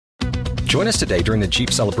Join us today during the Jeep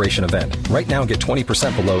Celebration event. Right now, get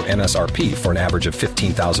 20% below MSRP for an average of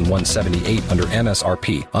 $15,178 under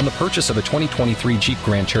MSRP on the purchase of a 2023 Jeep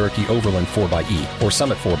Grand Cherokee Overland 4xE or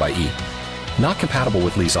Summit 4xE. Not compatible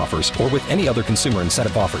with lease offers or with any other consumer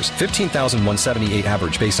incentive offers. $15,178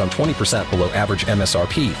 average based on 20% below average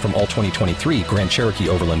MSRP from all 2023 Grand Cherokee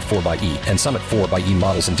Overland 4xE and Summit 4xE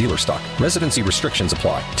models in dealer stock. Residency restrictions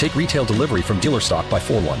apply. Take retail delivery from dealer stock by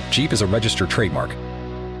 4/1. Jeep is a registered trademark.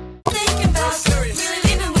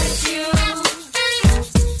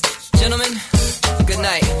 Gentlemen, good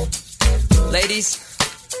night. Ladies,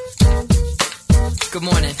 good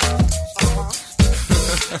morning.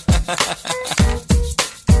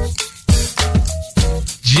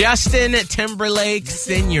 Justin Timberlake,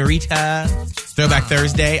 Senorita. Throwback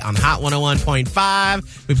Thursday on Hot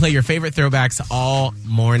 101.5. We play your favorite throwbacks all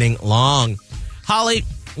morning long. Holly,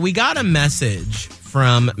 we got a message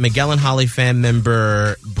from Miguel and Holly fan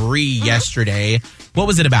member Bree yesterday. What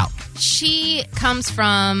was it about? She comes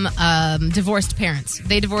from divorced parents.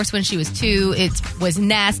 They divorced when she was 2. It was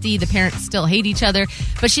nasty. The parents still hate each other.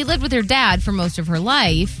 But she lived with her dad for most of her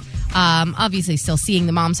life. Obviously still seeing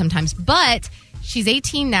the mom sometimes. But she's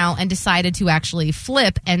 18 now and decided to actually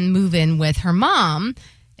flip and move in with her mom.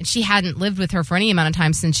 And she hadn't lived with her for any amount of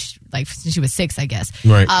time since she was 6, I guess.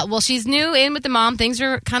 Right. Well, she's new in with the mom. Things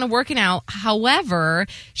are kind of working out. However,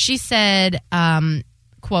 she said...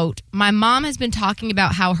 quote, my mom has been talking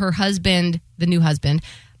about how her husband, the new husband,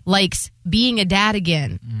 likes being a dad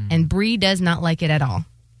again. And Bree does not like it at all.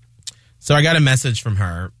 So I got a message from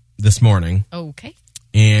her this morning. Okay.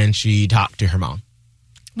 And she talked to her mom.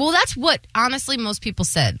 Well, that's what, honestly, most people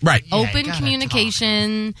said. Right. Yeah, open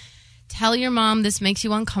communication. Tell your mom this makes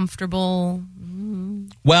you uncomfortable.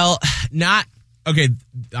 Well, not... Okay,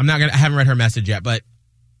 I haven't read her message yet, but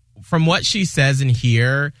from what she says in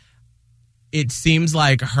here... It seems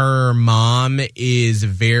like her mom is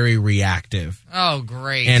very reactive. Oh,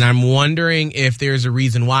 great. And I'm wondering if there's a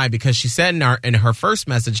reason why, because she said in her first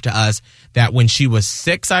message to us that when she was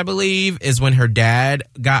 6, I believe, is when her dad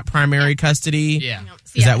got primary custody. Yeah.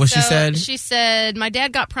 Is that what she said? She said, my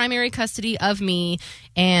dad got primary custody of me,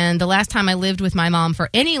 and the last time I lived with my mom for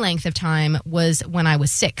any length of time was when I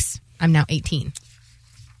was 6. I'm now 18.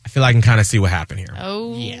 I feel I can kind of see what happened here.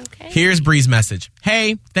 Oh, yeah. Okay. Here's Bree's message.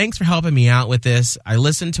 Hey, thanks for helping me out with this. I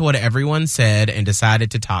listened to what everyone said and decided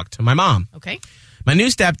to talk to my mom. Okay. My new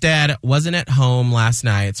stepdad wasn't at home last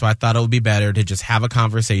night, so I thought it would be better to just have a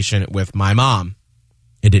conversation with my mom.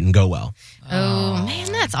 It didn't go well. Oh,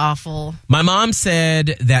 man, that's awful. My mom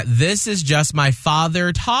said that this is just my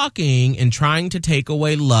father talking and trying to take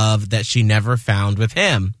away love that she never found with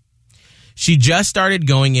him. She just started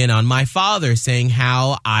going in on my father, saying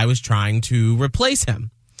how I was trying to replace him.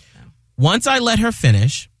 Once I let her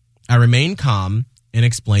finish, I remained calm and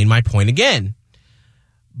explained my point again.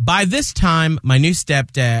 By this time, my new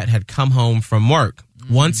stepdad had come home from work.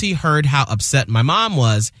 Once he heard how upset my mom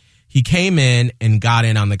was, he came in and got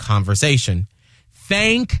in on the conversation.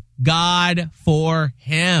 Thank God for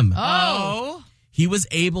him. Oh. He was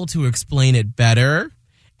able to explain it better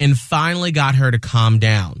and finally got her to calm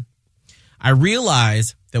down. I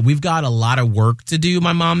realize that we've got a lot of work to do,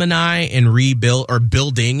 my mom and I, in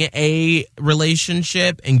building a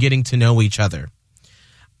relationship and getting to know each other.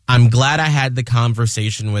 I'm glad I had the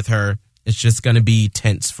conversation with her. It's just going to be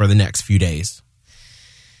tense for the next few days.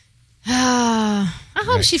 I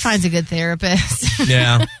hope she finds a good therapist.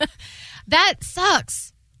 Yeah. That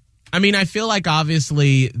sucks. I mean, I feel like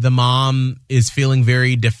obviously the mom is feeling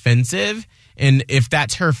very defensive. And if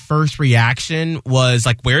that's her first reaction was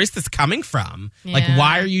like, where is this coming from? Yeah. Like,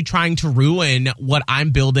 why are you trying to ruin what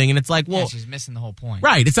I'm building? And it's like, well, she's missing the whole point.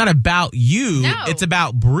 Right. It's not about you. No. It's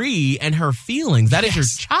about Bree and her feelings. That is your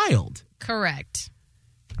child. Correct.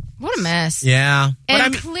 What a mess. Yeah.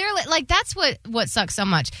 And clearly, like, that's what sucks so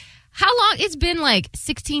much. How long? It's been like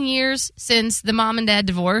 16 years since the mom and dad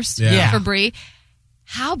divorced for Bree.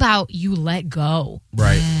 How about you let go?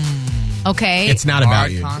 Right. Okay? It's not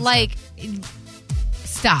about you. Like,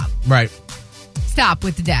 stop. Right. Stop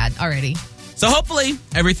with the dad already. So hopefully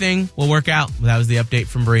everything will work out. That was the update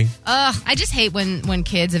from Bree. I just hate when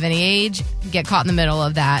kids of any age get caught in the middle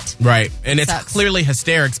of that. Right. And it's Sucks. clearly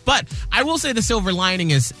hysterics. But I will say the silver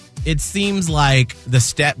lining is it seems like the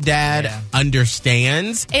stepdad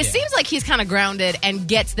understands. It seems like he's kind of grounded and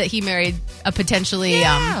gets that he married a potentially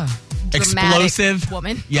explosive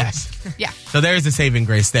woman. Yes. Yeah. So there's a saving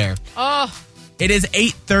grace there. Oh. It is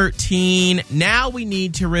 8:13. Now we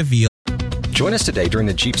need to reveal. Join us today during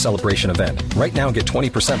the Jeep Celebration event. Right now, get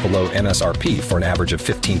 20% below MSRP for an average of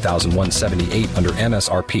 $15,178 under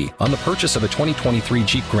MSRP on the purchase of a 2023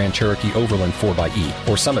 Jeep Grand Cherokee Overland 4xE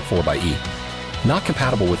or Summit 4xE. Not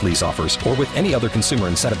compatible with lease offers or with any other consumer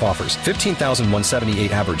incentive offers.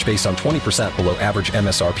 $15,178 average based on 20% below average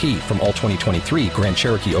MSRP from all 2023 Grand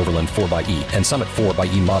Cherokee Overland 4xE and Summit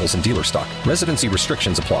 4xE models in dealer stock. Residency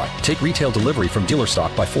restrictions apply. Take retail delivery from dealer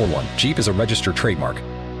stock by 4/1. Jeep is a registered trademark.